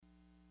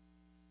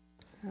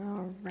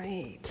All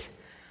right.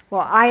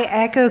 Well, I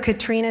echo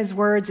Katrina's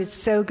words. It's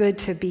so good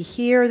to be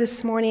here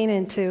this morning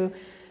and to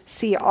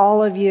see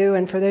all of you.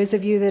 And for those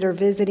of you that are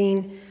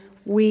visiting,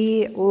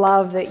 we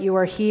love that you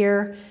are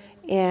here.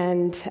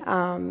 And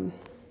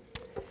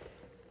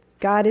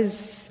God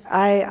is,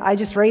 I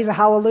just raise a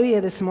hallelujah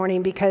this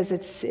morning because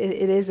it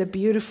is a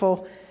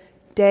beautiful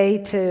day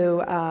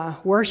to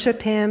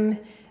worship Him.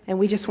 And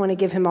we just want to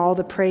give Him all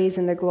the praise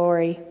and the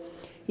glory.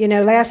 You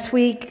know, last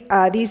week,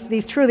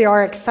 these truly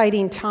are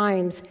exciting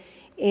times.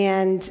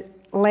 And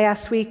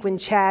last week when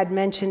Chad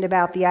mentioned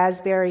about the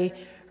Asbury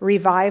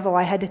revival,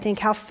 I had to think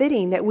how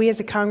fitting that we as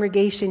a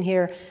congregation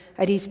here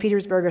at East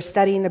Petersburg are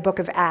studying the book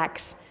of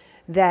Acts,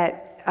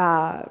 that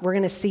we're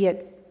going to see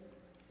it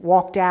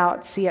walked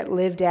out, see it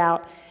lived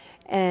out.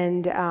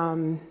 And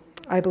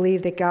I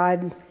believe that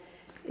God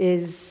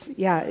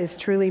is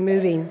truly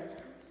moving.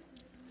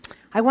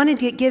 I wanted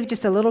to give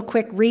just a little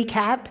quick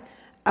recap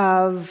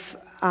of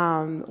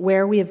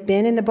where we have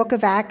been in the book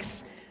of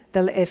Acts.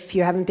 If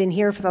you haven't been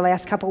here for the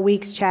last couple of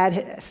weeks,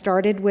 Chad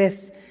started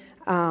with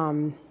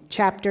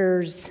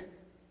chapters,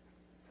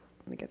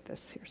 let me get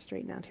this here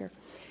straightened out here.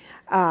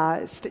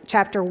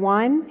 Chapter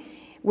 1,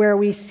 where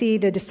we see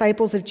the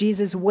disciples of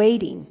Jesus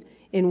waiting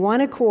in one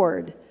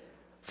accord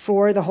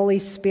for the Holy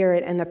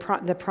Spirit and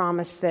the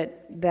promise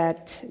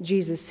that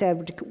Jesus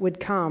said would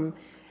come.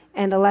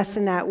 And the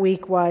lesson that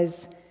week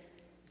was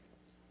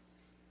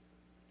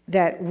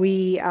that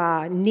we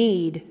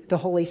need the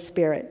Holy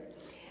Spirit.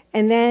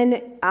 And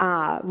then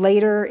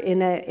later in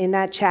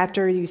that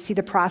chapter, you see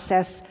the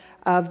process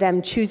of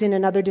them choosing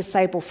another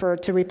disciple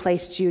to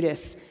replace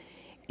Judas,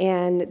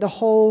 and the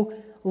whole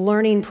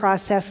learning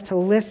process to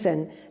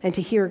listen and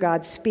to hear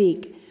God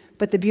speak.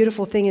 But the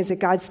beautiful thing is that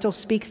God still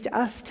speaks to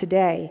us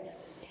today.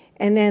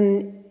 And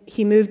then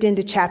he moved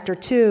into chapter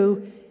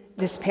 2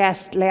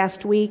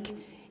 last week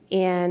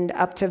and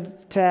up to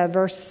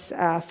verse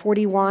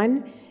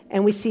 41.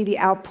 And we see the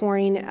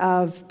outpouring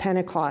of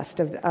Pentecost,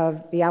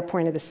 of the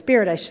outpouring of the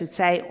Spirit, I should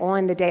say,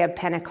 on the day of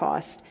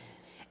Pentecost.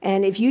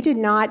 And if you did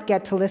not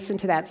get to listen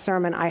to that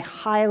sermon, I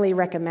highly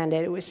recommend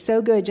it. It was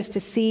so good just to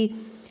see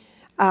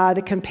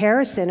the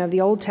comparison of the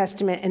Old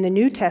Testament and the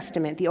New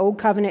Testament, the Old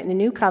Covenant and the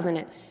New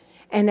Covenant.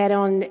 And that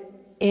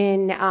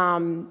in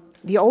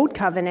the Old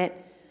Covenant,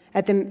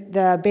 at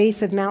the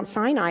base of Mount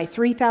Sinai,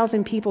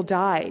 3,000 people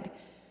died.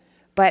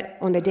 But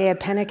on the day of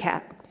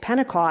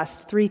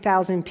Pentecost,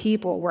 3,000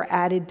 people were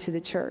added to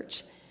the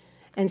church.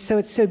 And so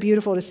it's so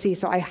beautiful to see.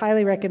 So I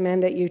highly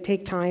recommend that you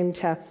take time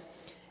to,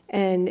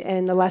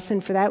 and the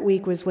lesson for that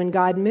week was when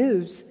God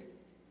moves,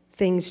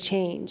 things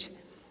change.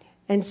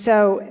 And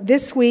so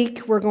this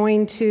week we're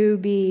going to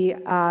be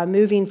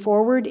moving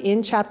forward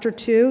in chapter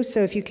 2.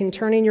 So if you can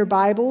turn in your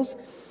Bibles,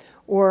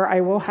 or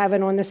I will have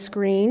it on the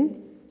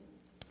screen.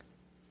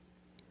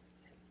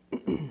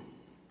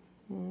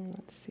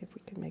 Let's see if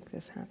we can make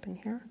this happen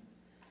here.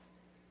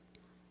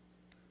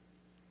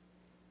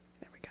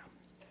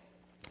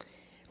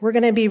 We're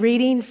going to be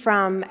reading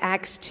from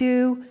Acts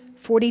 2,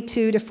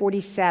 42 to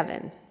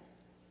 47.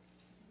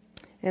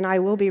 And I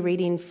will be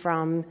reading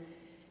from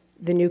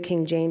the New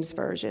King James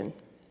Version.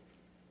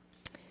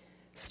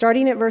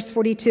 Starting at verse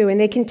 42, and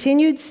they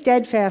continued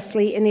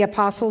steadfastly in the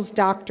apostles'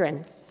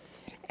 doctrine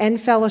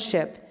and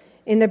fellowship,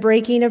 in the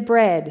breaking of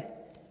bread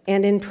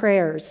and in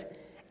prayers.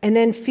 And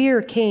then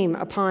fear came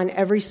upon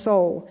every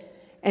soul,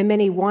 and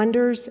many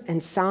wonders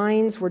and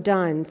signs were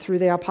done through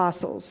the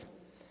apostles.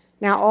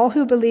 Now all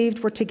who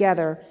believed were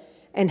together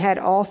and had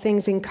all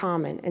things in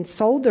common, and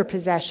sold their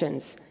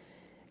possessions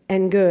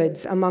and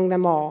goods among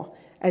them all,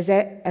 as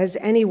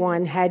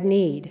anyone had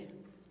need.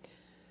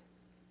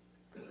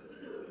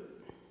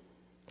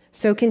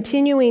 So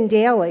continuing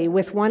daily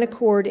with one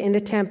accord in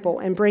the temple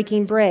and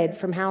breaking bread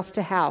from house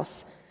to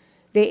house,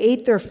 they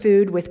ate their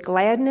food with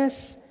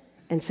gladness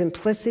and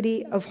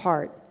simplicity of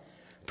heart,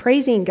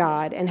 praising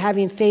God and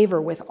having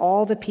favor with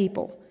all the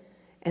people.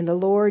 And the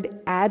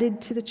Lord added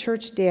to the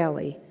church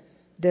daily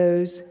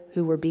those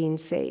who were being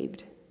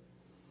saved.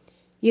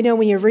 You know,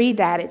 when you read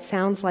that, it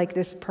sounds like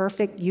this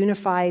perfect,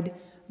 unified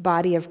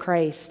body of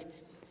Christ.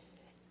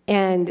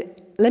 And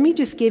let me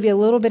just give you a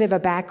little bit of a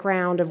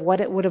background of what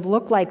it would have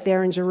looked like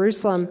there in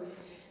Jerusalem.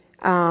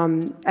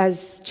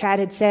 As Chad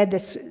had said,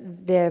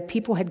 the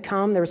people had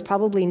come. There was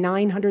probably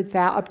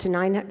up to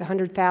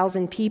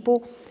 900,000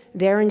 people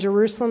there in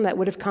Jerusalem that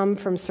would have come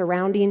from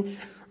surrounding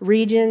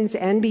regions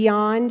and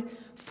beyond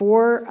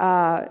for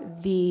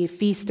the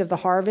Feast of the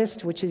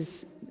Harvest, which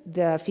is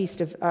the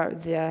Feast of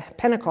the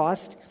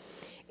Pentecost.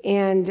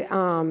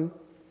 And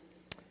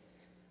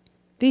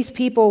these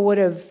people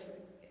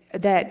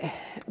that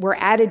were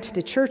added to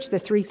the church, the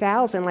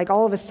 3,000, like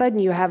all of a sudden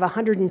you have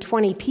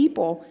 120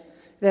 people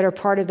that are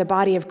part of the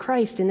body of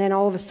Christ, and then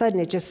all of a sudden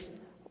it just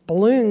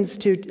balloons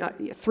to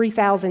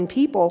 3,000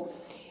 people.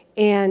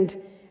 And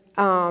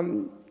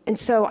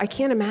so I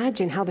can't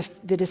imagine how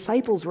the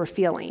disciples were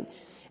feeling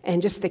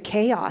and just the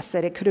chaos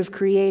that it could have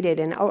created.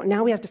 And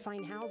now we have to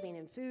find housing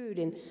and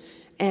food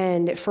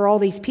and for all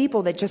these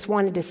people that just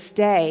wanted to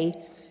stay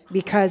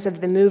because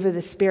of the move of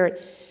the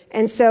Spirit.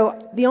 And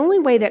so the only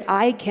way that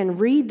I can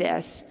read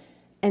this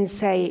and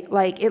say,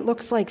 like, it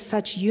looks like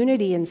such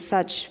unity and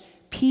such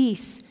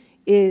peace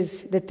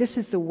is that this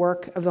is the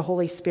work of the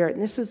Holy Spirit.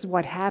 And this is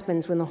what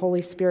happens when the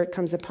Holy Spirit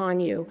comes upon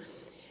you.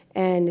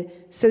 And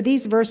so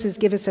these verses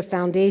give us a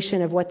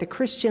foundation of what the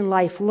Christian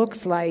life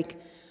looks like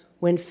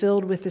when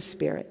filled with the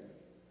Spirit.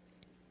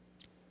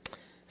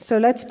 So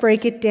let's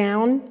break it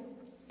down.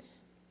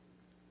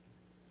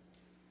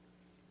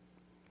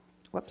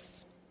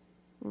 Whoops.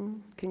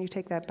 Can you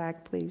take that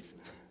back, please?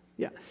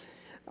 Yeah.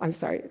 I'm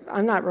sorry.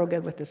 I'm not real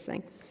good with this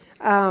thing.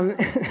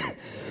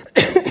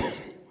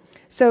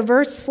 So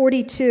verse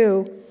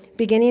 42,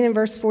 beginning in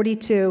verse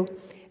 42,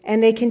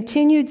 and they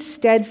continued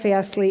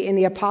steadfastly in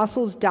the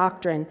apostles'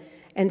 doctrine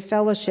and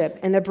fellowship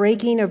and the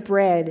breaking of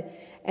bread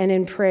and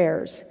in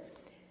prayers.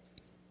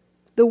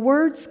 The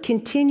words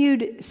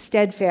continued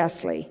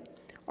steadfastly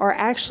are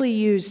actually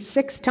used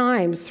 6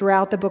 times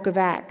throughout the book of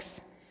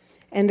Acts.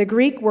 And the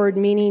Greek word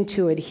meaning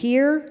to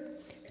adhere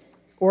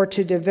or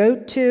to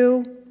devote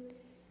to,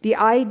 the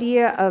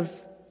idea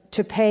of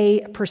to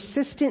pay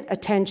persistent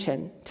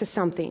attention to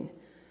something.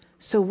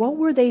 So what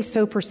were they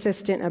so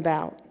persistent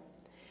about?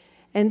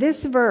 And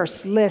this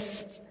verse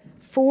lists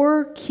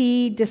 4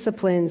 key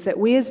disciplines that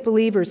we as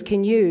believers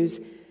can use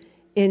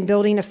in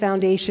building a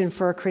foundation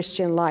for a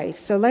Christian life.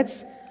 So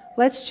let's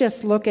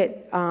just look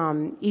at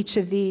each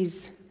of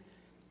these.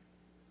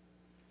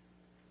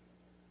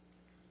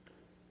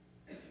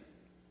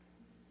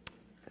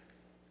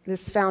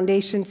 This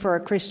foundation for a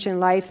Christian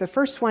life. The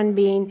first one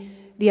being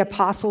the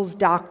apostles'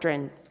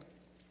 doctrine.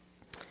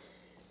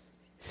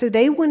 So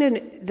they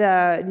wouldn't,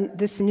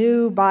 this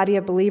new body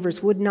of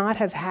believers would not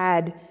have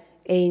had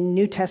a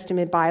New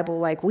Testament Bible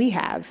like we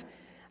have.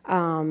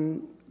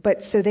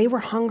 But so they were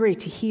hungry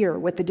to hear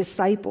what the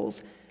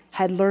disciples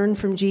had learned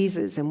from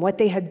Jesus and what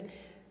they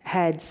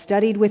had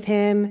studied with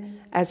him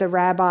as a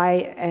rabbi.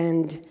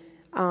 And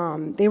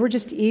they were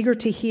just eager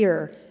to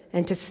hear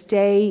and to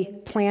stay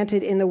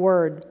planted in the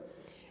Word.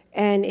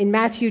 And in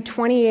Matthew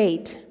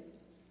 28,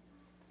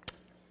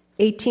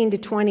 18 to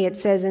 20, it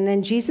says, and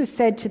then Jesus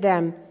said to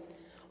them,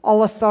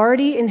 all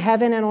authority in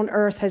heaven and on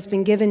earth has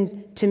been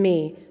given to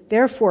me.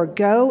 Therefore,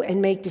 go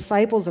and make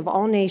disciples of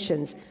all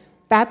nations,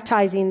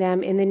 baptizing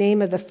them in the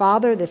name of the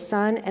Father, the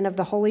Son, and of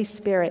the Holy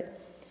Spirit,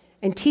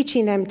 and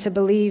teaching them to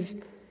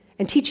believe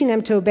and teaching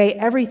them to obey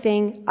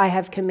everything I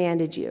have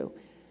commanded you.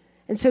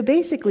 And so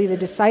basically, the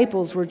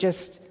disciples were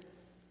just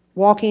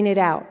walking it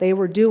out. They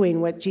were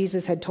doing what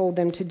Jesus had told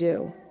them to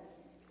do.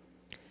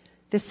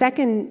 The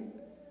second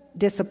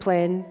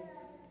discipline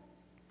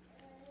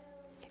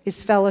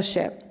is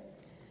fellowship.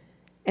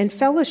 And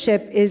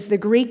fellowship is the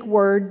Greek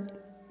word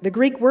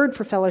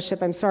for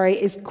fellowship,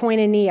 is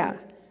koinonia.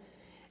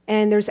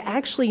 And there's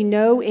actually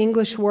no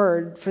English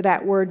word for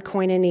that word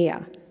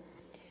koinonia.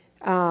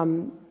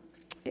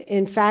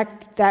 In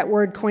fact, that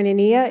word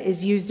koinonia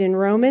is used in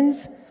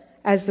Romans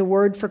as the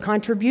word for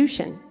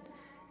contribution.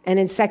 And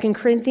in 2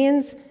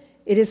 Corinthians,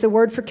 it is the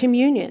word for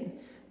communion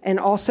and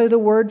also the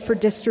word for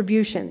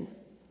distribution.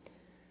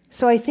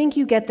 So I think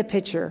you get the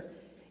picture.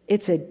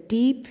 It's a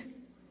deep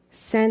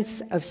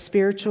sense of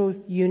spiritual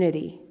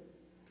unity,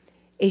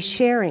 a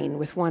sharing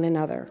with one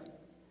another.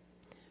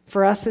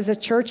 For us as a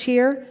church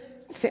here,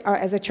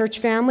 as a church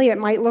family, it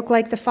might look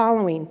like the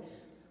following.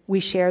 We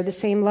share the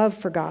same love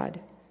for God.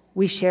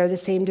 We share the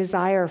same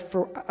desire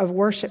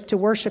to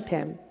worship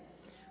him.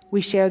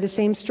 We share the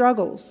same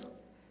struggles.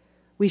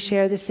 We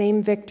share the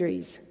same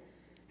victories.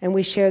 And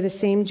we share the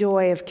same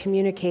joy of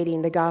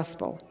communicating the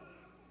gospel.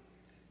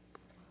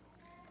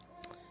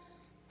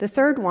 The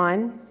third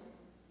one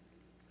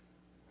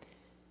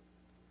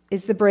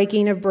is the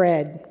breaking of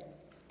bread.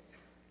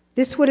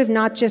 This would have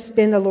not just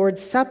been the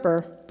Lord's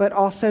Supper, but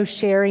also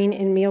sharing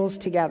in meals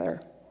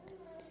together.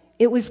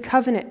 It was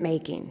covenant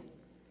making.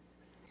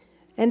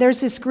 And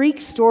there's this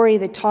Greek story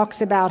that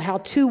talks about how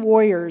 2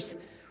 warriors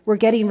were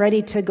getting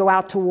ready to go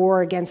out to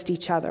war against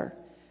each other,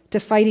 to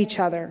fight each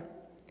other.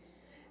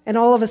 And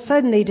all of a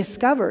sudden they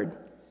discovered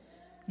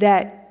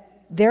that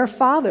their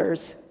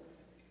fathers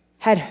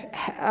had,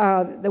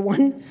 the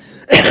one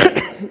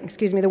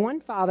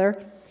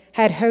father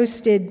had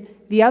hosted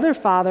the other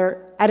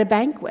father at a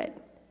banquet.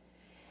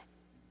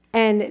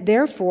 And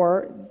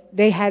therefore,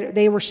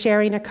 they were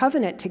sharing a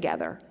covenant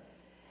together.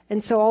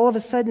 And so all of a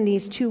sudden,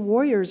 these 2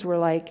 warriors were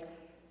like,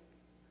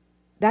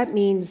 that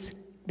means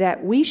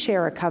that we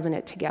share a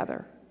covenant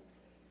together.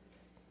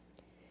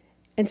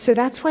 And so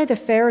that's why the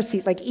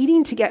Pharisees,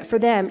 eating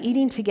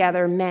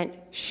together meant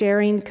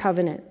sharing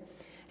covenant.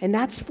 And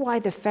that's why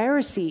the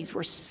Pharisees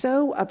were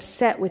so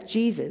upset with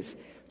Jesus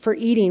for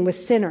eating with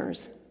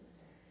sinners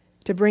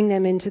to bring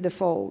them into the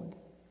fold.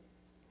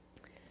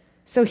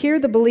 So here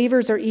the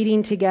believers are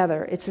eating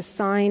together. It's a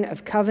sign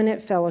of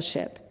covenant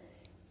fellowship,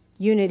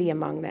 unity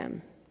among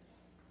them.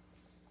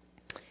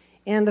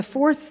 And the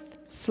fourth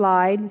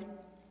slide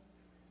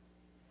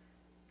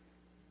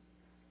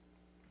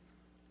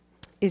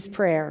is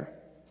prayer.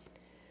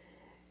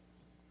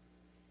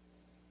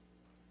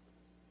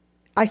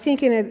 I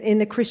think in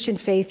the Christian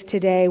faith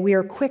today, we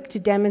are quick to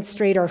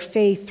demonstrate our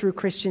faith through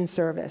Christian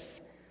service.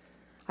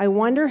 I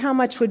wonder how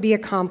much would be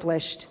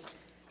accomplished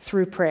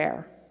through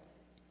prayer.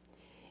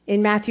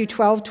 In Matthew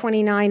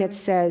 12:29, it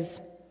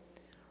says,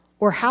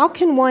 "Or how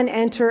can one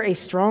enter a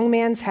strong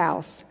man's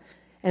house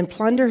and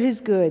plunder his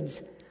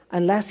goods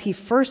unless he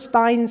first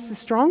binds the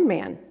strong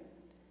man?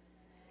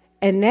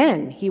 And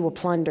then he will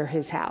plunder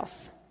his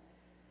house."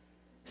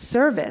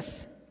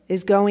 Service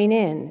is going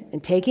in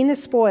and taking the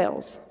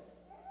spoils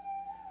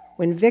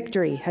when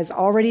victory has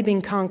already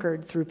been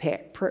conquered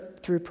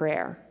through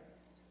prayer.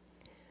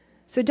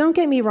 So don't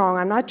get me wrong,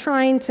 I'm not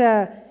trying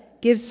to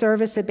give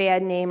service a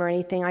bad name or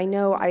anything. I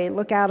know I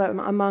look out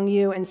among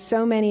you, and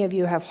so many of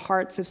you have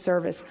hearts of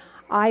service.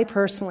 I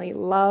personally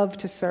love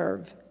to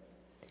serve.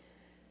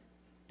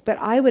 But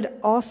I would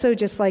also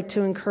just like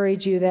to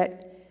encourage you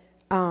that,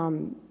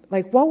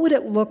 what would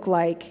it look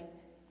like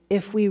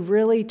if we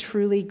really,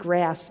 truly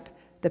grasp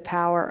the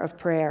power of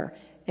prayer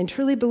and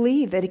truly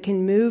believe that it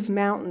can move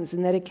mountains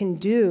and that it can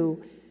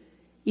do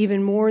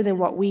even more than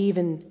what we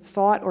even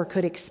thought or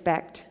could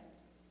expect?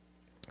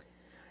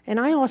 And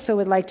I also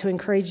would like to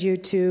encourage you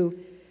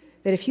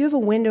that if you have a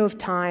window of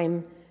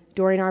time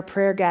during our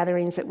prayer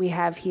gatherings that we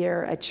have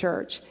here at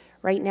church,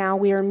 right now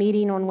we are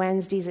meeting on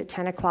Wednesdays at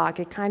 10 o'clock.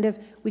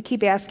 We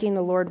keep asking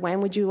the Lord,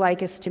 when would you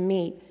like us to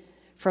meet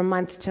from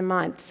month to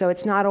month? So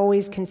it's not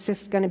always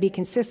going to be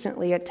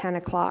consistently at 10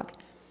 o'clock.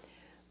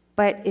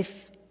 But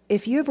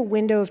if you have a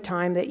window of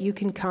time that you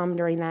can come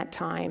during that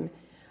time,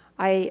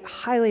 I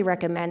highly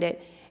recommend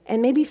it.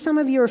 And maybe some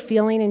of you are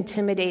feeling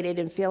intimidated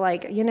and feel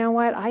like, you know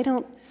what, I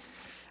don't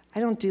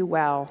do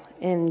well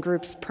in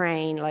groups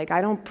praying. Like,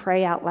 I don't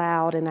pray out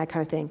loud and that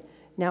kind of thing.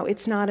 No,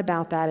 it's not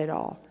about that at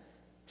all.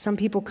 Some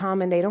people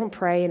come and they don't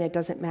pray and it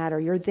doesn't matter.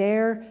 You're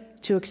there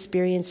to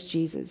experience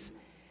Jesus.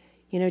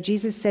 You know,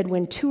 Jesus said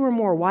when two or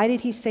more, why did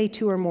he say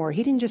two or more?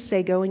 He didn't just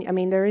say go in. I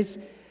mean, there is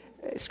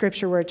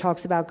scripture where it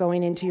talks about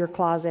going into your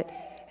closet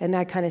and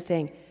that kind of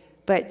thing.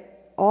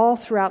 But all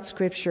throughout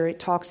scripture, it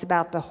talks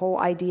about the whole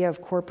idea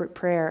of corporate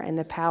prayer and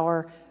the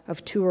power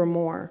of two or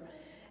more.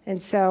 And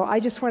so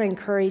I just want to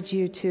encourage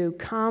you to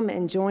come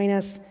and join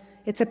us.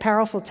 It's a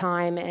powerful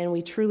time, and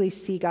we truly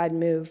see God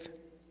move.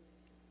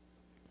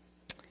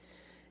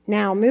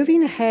 Now,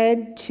 moving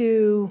ahead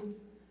to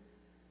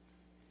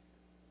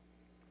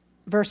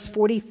verse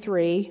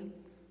 43.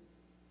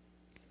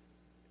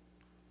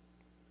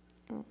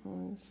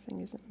 This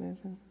thing isn't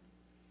moving.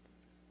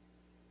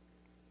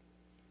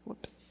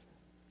 Whoops.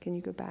 Can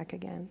you go back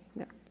again?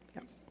 No.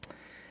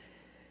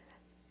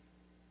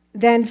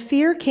 Then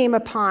fear came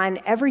upon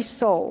every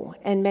soul,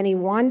 and many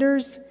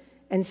wonders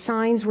and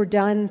signs were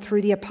done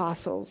through the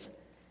apostles.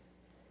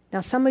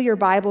 Now, some of your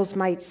Bibles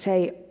might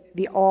say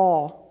the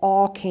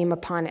all came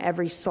upon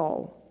every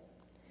soul.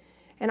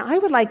 And I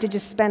would like to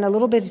just spend a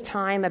little bit of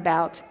time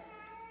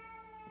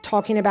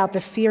talking about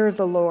the fear of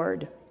the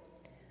Lord.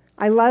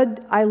 I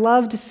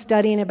loved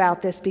studying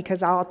about this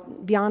because I'll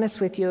be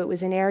honest with you, it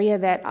was an area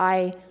that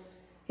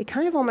it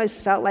kind of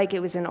almost felt like it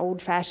was an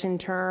old-fashioned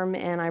term,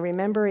 and I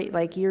remember it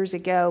like years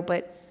ago,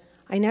 but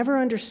I never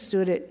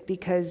understood it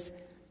because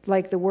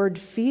like the word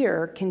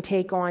fear can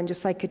take on,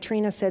 just like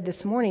Katrina said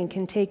this morning,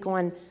 can take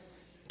on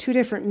two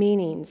different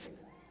meanings.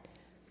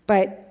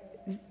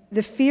 But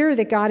the fear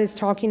that God is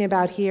talking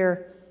about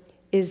here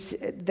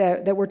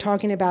that we're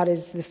talking about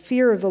is the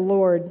fear of the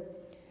Lord.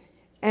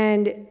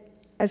 And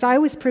as I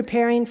was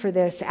preparing for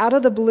this, out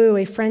of the blue,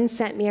 a friend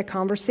sent me a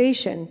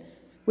conversation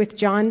with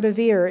John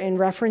Bevere in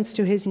reference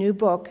to his new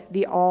book,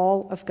 The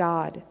All of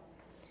God,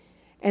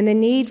 and the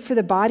need for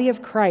the body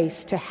of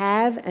Christ to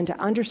have and to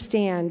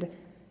understand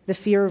the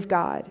fear of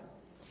God.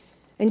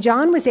 And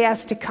John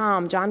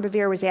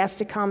Bevere was asked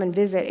to come and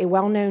visit a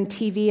well-known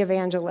TV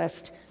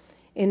evangelist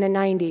in the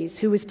 90s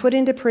who was put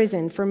into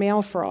prison for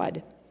mail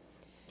fraud.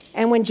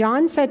 And when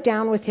John sat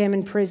down with him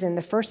in prison,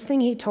 the first thing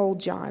he told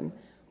John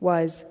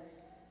was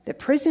that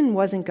prison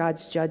wasn't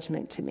God's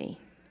judgment to me.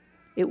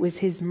 It was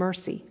his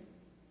mercy.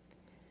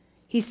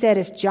 He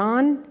said,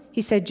 John,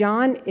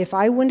 if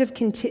I would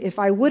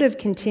have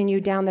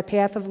continued down the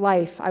path of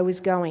life I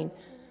was going,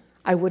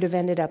 I would have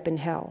ended up in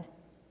hell.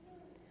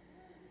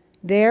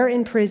 There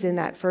in prison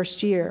that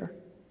first year,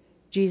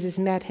 Jesus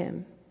met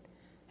him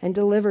and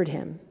delivered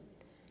him,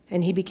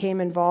 and he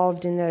became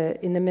involved in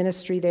the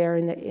ministry there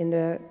in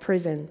the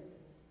prison.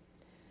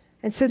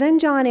 And so then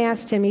John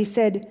asked him, he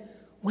said,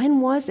 when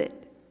was it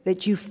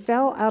that you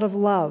fell out of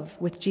love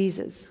with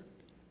Jesus?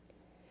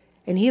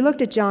 And he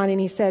looked at John and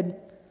he said,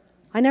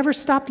 I never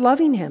stopped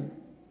loving him.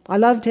 I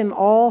loved him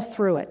all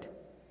through it.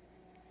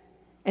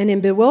 And in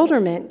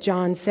bewilderment,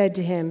 John said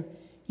to him,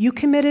 you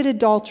committed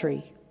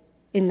adultery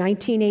in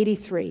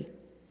 1983,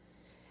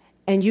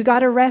 and you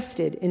got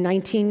arrested in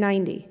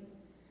 1990.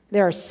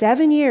 There are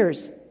 7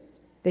 years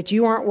that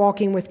you aren't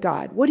walking with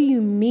God. What do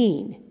you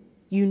mean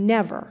you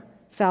never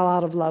fell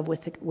out of love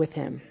with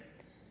him?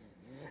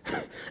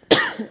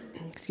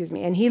 Excuse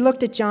me. And he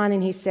looked at John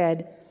and he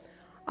said,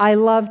 I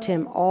loved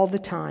him all the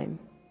time.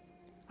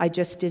 I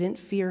just didn't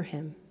fear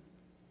him.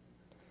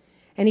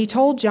 And he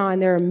told John,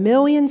 there are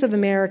millions of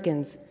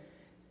Americans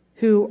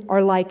who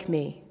are like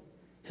me,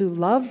 who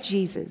love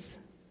Jesus,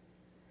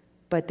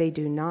 but they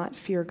do not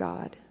fear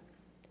God.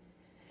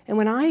 And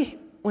when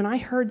I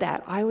heard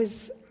that,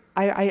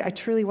 I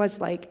truly was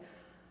like,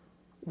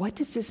 what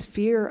does this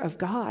fear of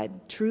God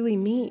truly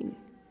mean?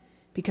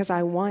 Because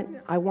I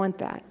want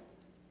that.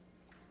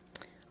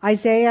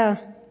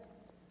 Isaiah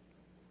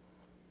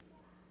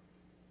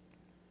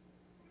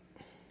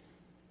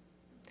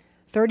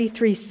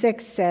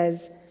 33:6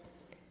 says,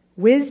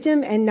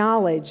 wisdom and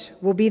knowledge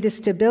will be the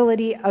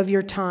stability of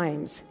your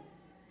times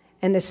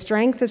and the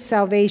strength of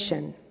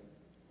salvation.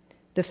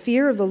 The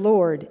fear of the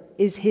Lord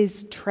is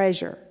his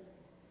treasure.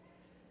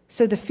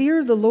 So the fear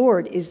of the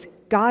Lord is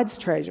God's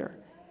treasure.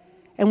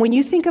 And when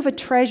you think of a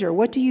treasure,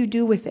 what do you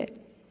do with it?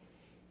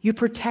 You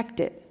protect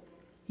it.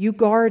 You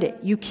guard it.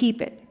 You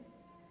keep it.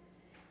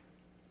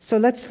 So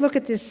let's look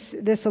at this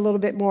a little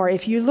bit more.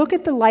 If you look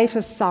at the life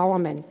of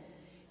Solomon,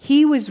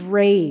 he was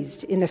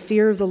raised in the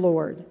fear of the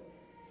Lord.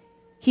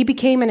 He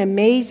became an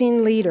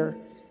amazing leader.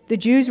 The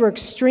Jews were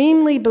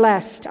extremely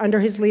blessed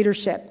under his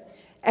leadership.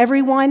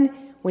 Everyone,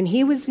 when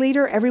he was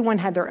leader, everyone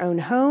had their own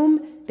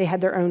home. They had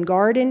their own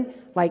garden.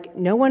 Like,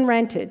 no one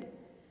rented.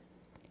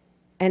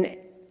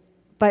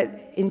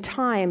 But in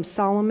time,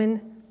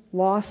 Solomon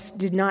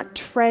did not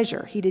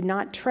treasure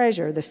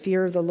the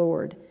fear of the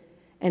Lord.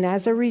 And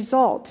as a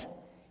result,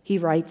 he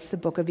writes the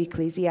book of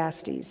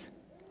Ecclesiastes,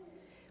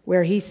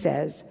 where he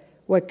says,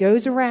 what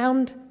goes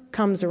around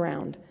comes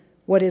around.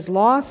 What is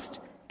lost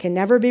can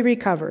never be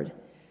recovered.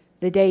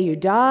 The day you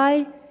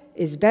die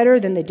is better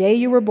than the day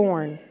you were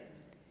born.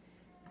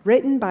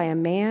 Written by a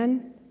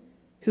man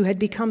who had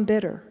become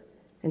bitter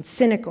and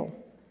cynical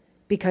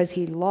because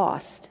he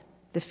lost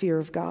the fear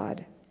of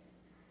God.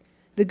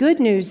 The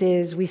good news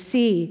is we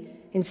see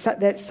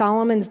that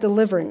Solomon's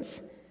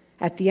deliverance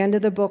at the end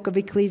of the book of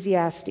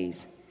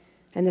Ecclesiastes.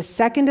 And the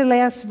second to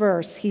last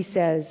verse, he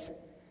says,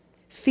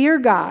 fear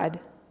God,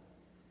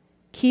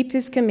 keep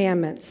his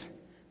commandments,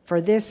 for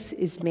this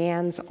is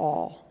man's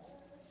all.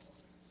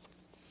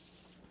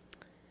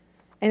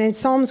 And in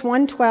Psalms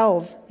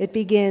 112, it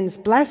begins,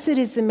 blessed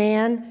is the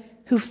man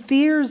who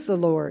fears the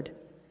Lord,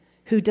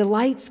 who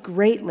delights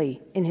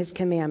greatly in his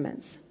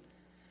commandments.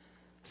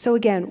 So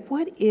again,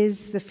 what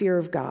is the fear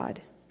of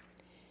God?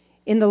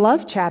 In the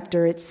love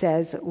chapter, it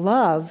says that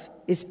love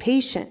is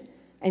patient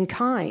and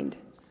kind.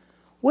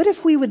 What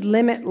if we would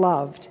limit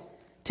love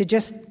to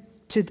just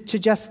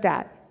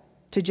that,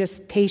 to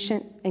just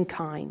patient and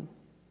kind?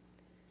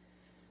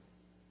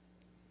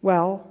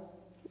 Well,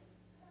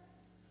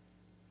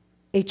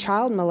 a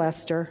child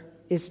molester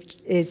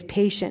is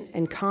patient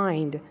and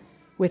kind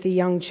with a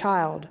young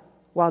child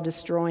while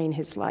destroying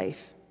his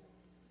life.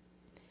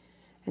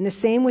 And the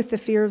same with the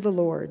fear of the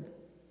Lord.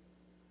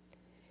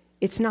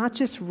 It's not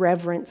just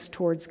reverence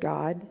towards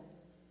God.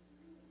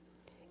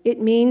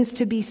 It means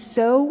to be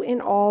so in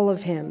awe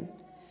of him,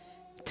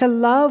 to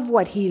love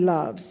what he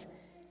loves,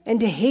 and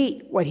to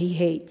hate what he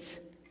hates.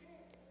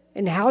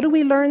 And how do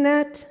we learn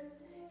that?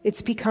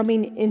 It's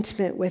becoming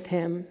intimate with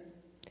him.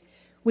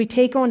 We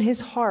take on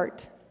his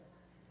heart.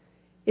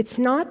 It's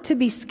not to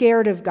be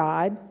scared of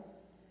God.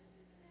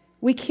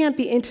 We can't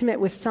be intimate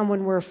with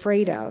someone we're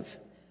afraid of.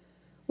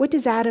 What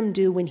does Adam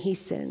do when he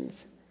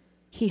sins?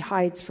 He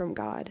hides from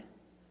God.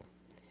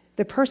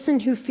 The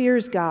person who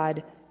fears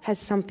God has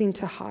something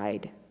to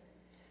hide.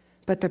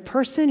 But the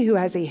person who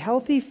has a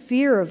healthy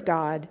fear of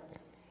God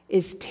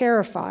is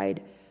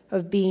terrified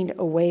of being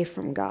away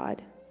from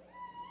God.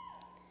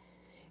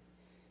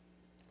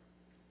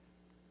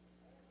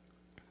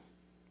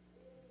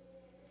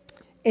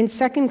 In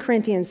 2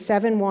 Corinthians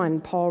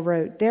 7:1, Paul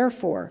wrote,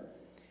 therefore,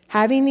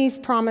 having these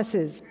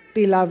promises,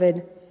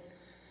 beloved,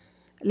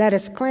 let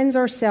us cleanse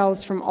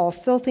ourselves from all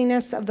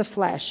filthiness of the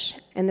flesh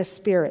and the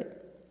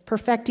spirit,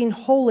 perfecting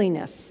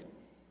holiness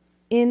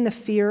in the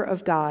fear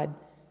of God.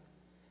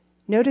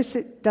 Notice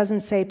it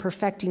doesn't say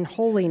perfecting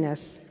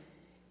holiness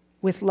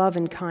with love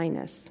and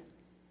kindness.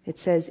 It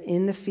says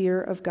in the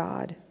fear of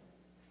God.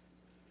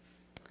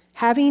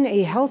 Having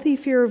a healthy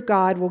fear of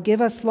God will give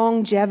us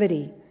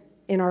longevity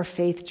in our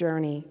faith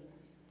journey.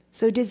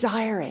 So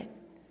desire it.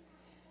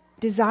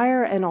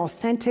 Desire an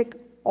authentic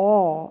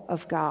awe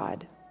of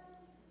God.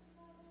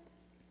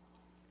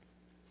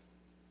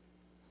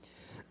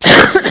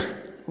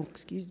 Oh,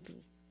 excuse me.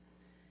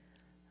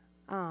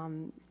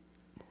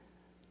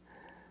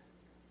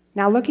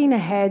 Now looking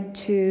ahead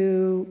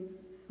to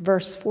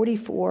verse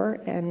 44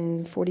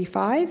 and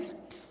 45.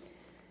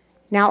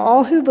 Now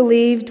all who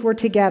believed were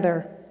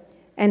together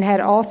and had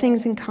all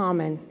things in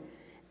common,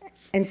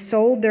 and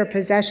sold their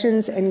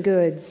possessions and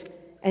goods,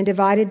 and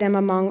divided them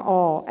among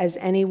all as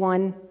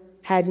anyone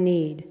had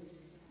need.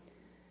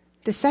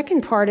 The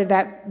second part of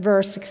that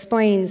verse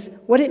explains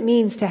what it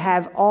means to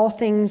have all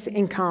things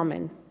in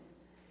common.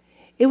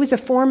 It was a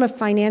form of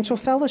financial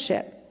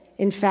fellowship.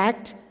 In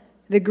fact,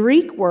 the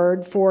Greek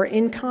word for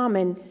in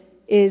common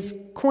is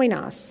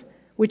koinos,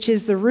 which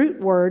is the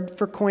root word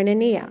for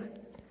koinonia,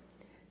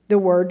 the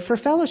word for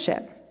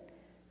fellowship.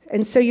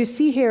 And so you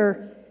see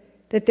here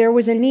that there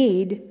was a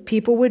need.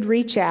 People would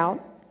reach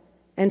out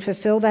and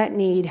fulfill that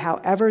need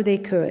however they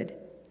could.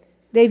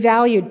 They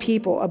valued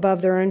people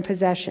above their own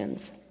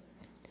possessions.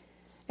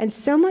 And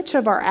so much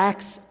of our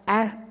assets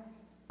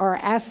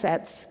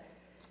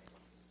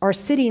are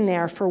sitting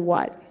there for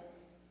what?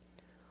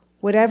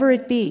 Whatever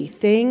it be,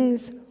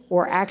 things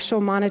or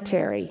actual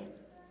monetary.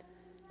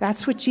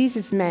 That's what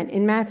Jesus meant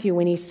in Matthew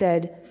when he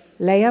said,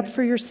 "Lay up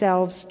for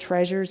yourselves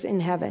treasures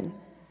in heaven."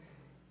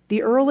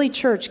 The early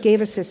church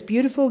gave us this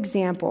beautiful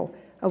example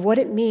of what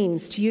it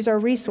means to use our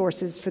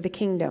resources for the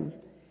kingdom,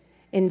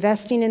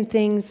 investing in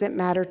things that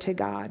matter to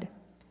God.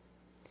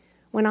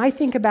 When I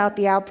think about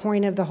the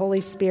outpouring of the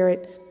Holy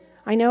Spirit,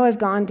 I know I've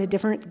gone to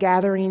different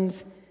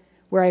gatherings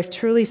where I've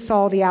truly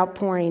saw the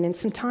outpouring, and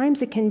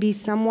sometimes it can be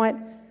somewhat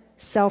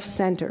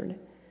self-centered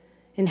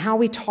in how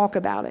we talk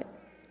about it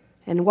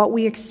and what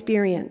we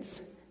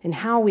experience and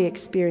how we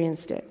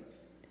experienced it.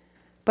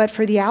 But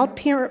for the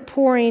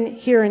outpouring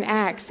here in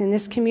Acts, in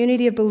this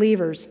community of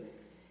believers,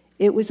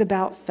 it was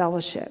about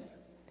fellowship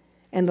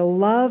and the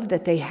love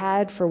that they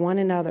had for one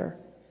another.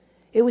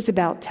 It was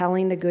about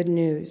telling the good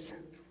news.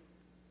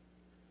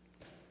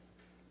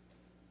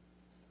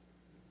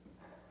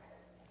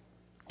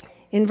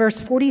 In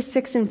verse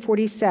 46 and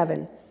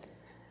 47,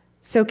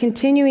 so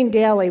continuing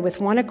daily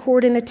with one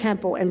accord in the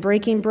temple and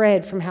breaking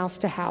bread from house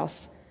to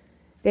house,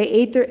 they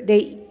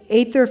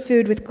ate their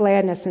food with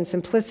gladness and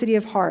simplicity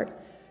of heart,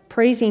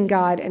 praising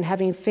God and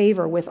having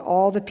favor with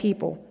all the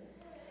people.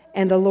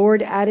 And the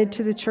Lord added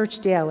to the church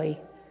daily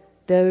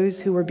those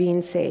who were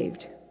being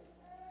saved.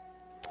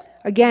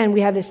 Again,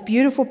 we have this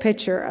beautiful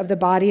picture of the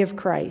body of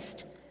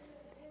Christ.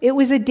 It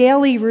was a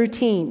daily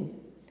routine,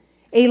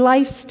 a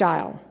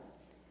lifestyle,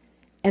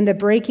 and the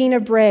breaking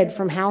of bread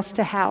from house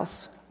to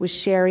house was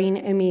sharing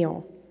a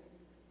meal.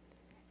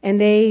 And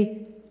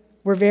they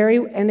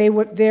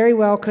very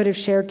well could have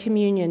shared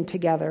communion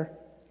together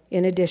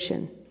in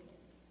addition.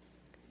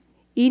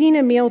 Eating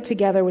a meal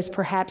together was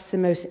perhaps the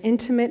most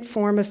intimate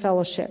form of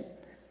fellowship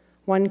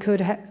one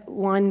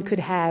could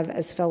have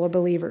as fellow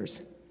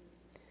believers.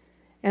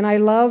 And I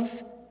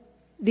love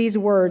these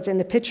words and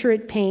the picture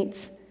it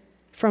paints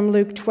from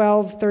Luke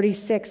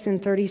 12:36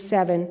 and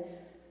 37.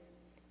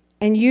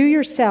 And you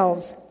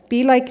yourselves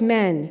be like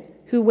men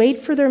who wait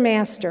for their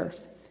master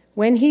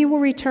when he will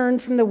return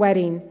from the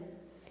wedding,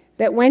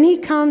 that when he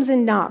comes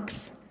and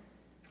knocks,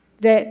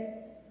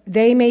 that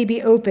they may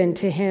be open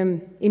to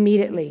him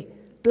immediately.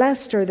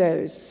 Blessed are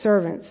those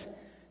servants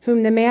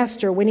whom the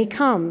master, when he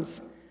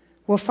comes,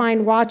 will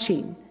find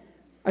watching.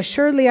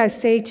 Assuredly I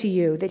say to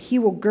you that he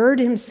will gird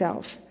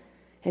himself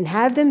and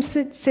have them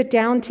sit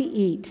down to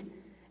eat,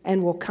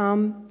 and will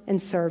come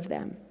and serve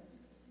them.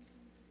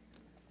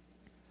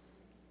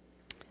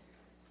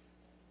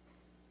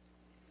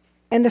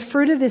 And the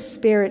fruit of this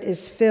Spirit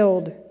is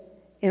filled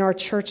in our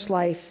church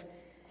life,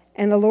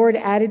 and the Lord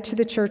added to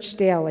the church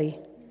daily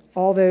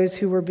all those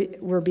who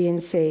were being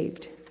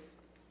saved.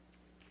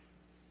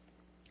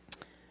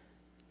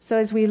 So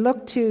as we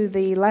look to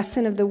the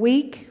lesson of the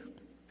week,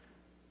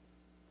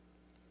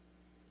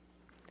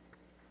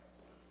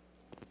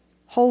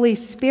 Holy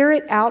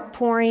Spirit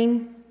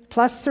outpouring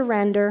plus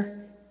surrender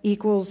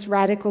equals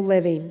radical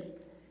living.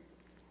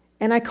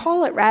 And I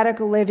call it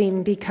radical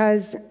living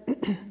because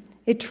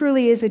it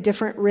truly is a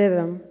different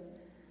rhythm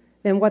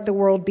than what the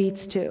world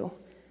beats to.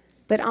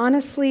 But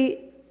honestly,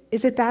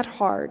 is it that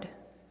hard?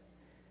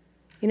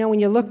 You know, when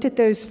you looked at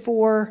those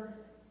 4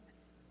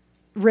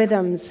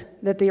 rhythms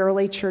that the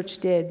early church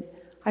did,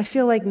 I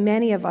feel like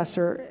many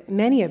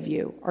of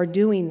you are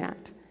doing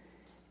that.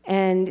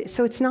 And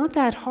so it's not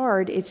that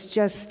hard. It's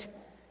just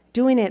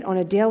doing it on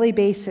a daily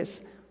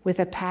basis with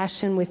a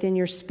passion within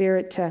your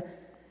spirit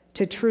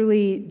to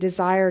truly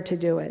desire to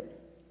do it.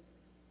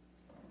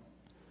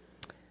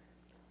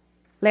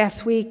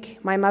 Last week,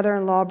 my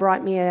mother-in-law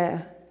brought me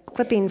a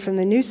clipping from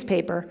the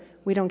newspaper.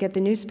 We don't get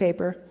the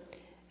newspaper.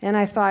 And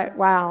I thought,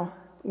 wow,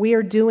 we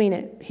are doing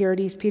it here at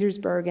East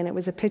Petersburg. And it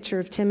was a picture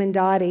of Tim and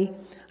Dottie.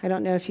 I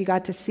don't know if you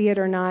got to see it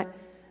or not.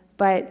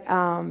 But,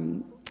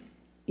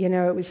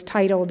 it was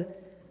titled,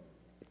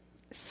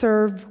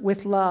 Serve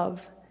with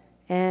Love.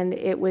 And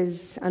it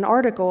was an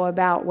article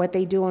about what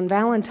they do on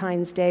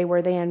Valentine's Day,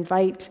 where they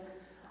invite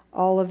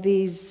all of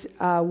these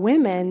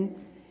women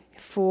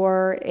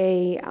for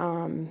a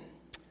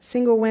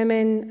single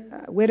women,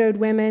 widowed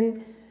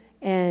women,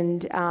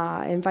 and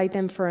invite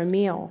them for a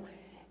meal.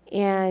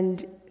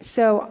 And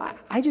so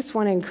I just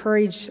want to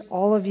encourage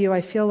all of you.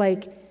 I feel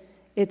like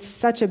it's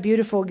such a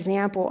beautiful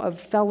example of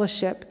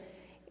fellowship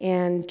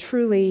and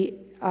truly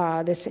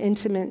this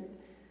intimate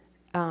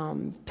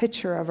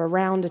picture of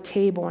around a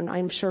table. And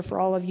I'm sure for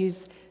all of you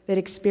that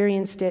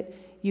experienced it,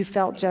 you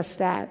felt just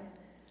that.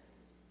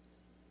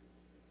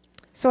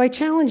 So I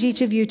challenge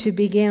each of you to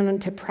begin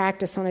to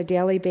practice on a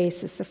daily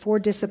basis the 4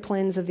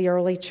 disciplines of the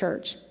early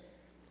church.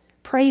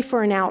 Pray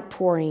for an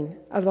outpouring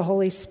of the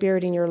Holy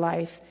Spirit in your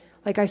life.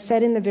 Like I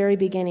said in the very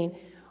beginning,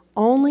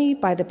 only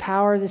by the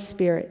power of the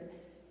Spirit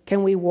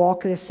can we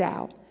walk this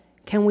out.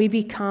 Can we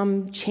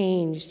become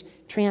changed,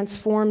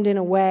 transformed in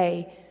a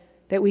way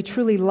that we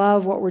truly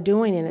love what we're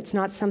doing, and it's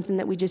not something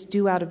that we just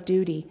do out of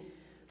duty,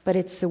 but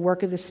it's the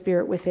work of the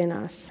Spirit within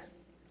us.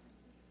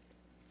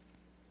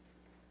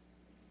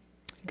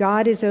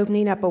 God is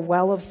opening up a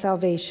well of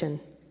salvation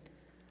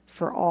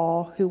for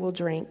all who will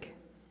drink.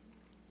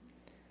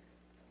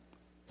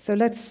 So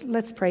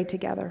let's pray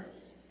together.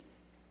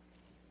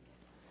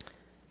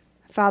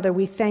 Father,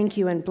 we thank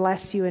you and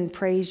bless you and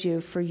praise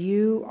you, for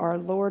you are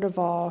Lord of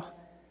all.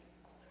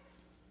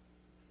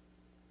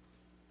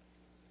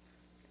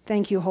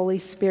 Thank you, Holy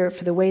Spirit,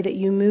 for the way that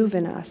you move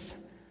in us,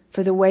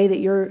 for the way that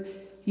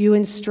you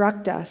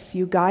instruct us,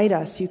 you guide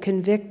us, you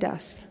convict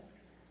us.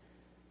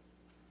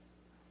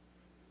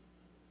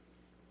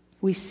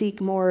 We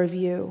seek more of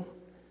you,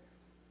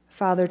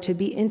 Father, to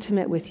be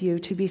intimate with you,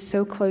 to be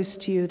so close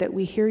to you that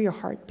we hear your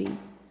heartbeat.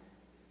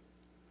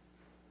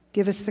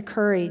 Give us the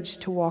courage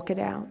to walk it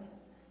out.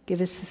 Give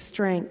us the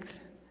strength.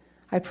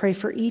 I pray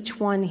for each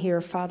one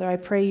here, Father. I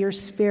pray your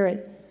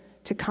Spirit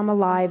to come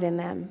alive in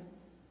them.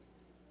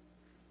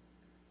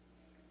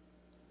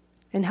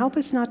 And help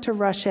us not to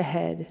rush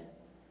ahead.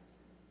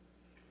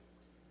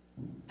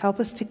 Help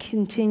us to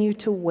continue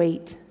to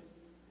wait,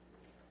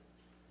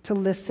 to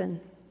listen,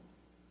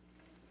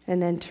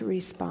 and then to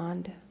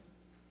respond.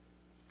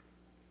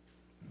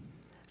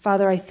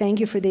 Father, I thank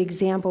you for the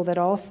example that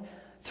all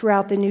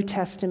throughout the New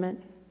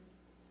Testament,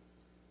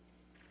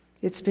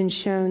 it's been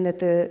shown that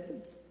the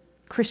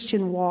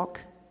Christian walk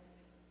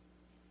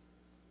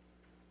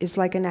is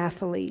like an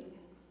athlete.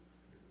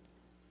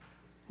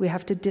 We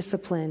have to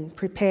discipline,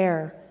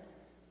 prepare,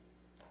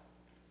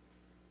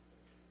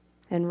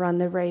 and run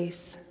the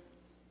race.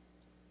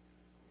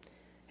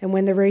 And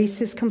when the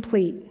race is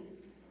complete,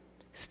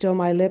 still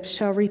my lips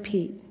shall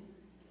repeat,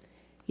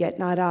 yet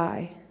not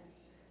I,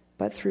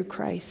 but through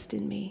Christ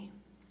in me.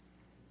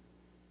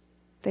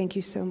 Thank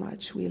you so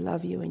much. We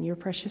love you in your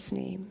precious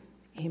name.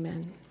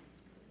 Amen.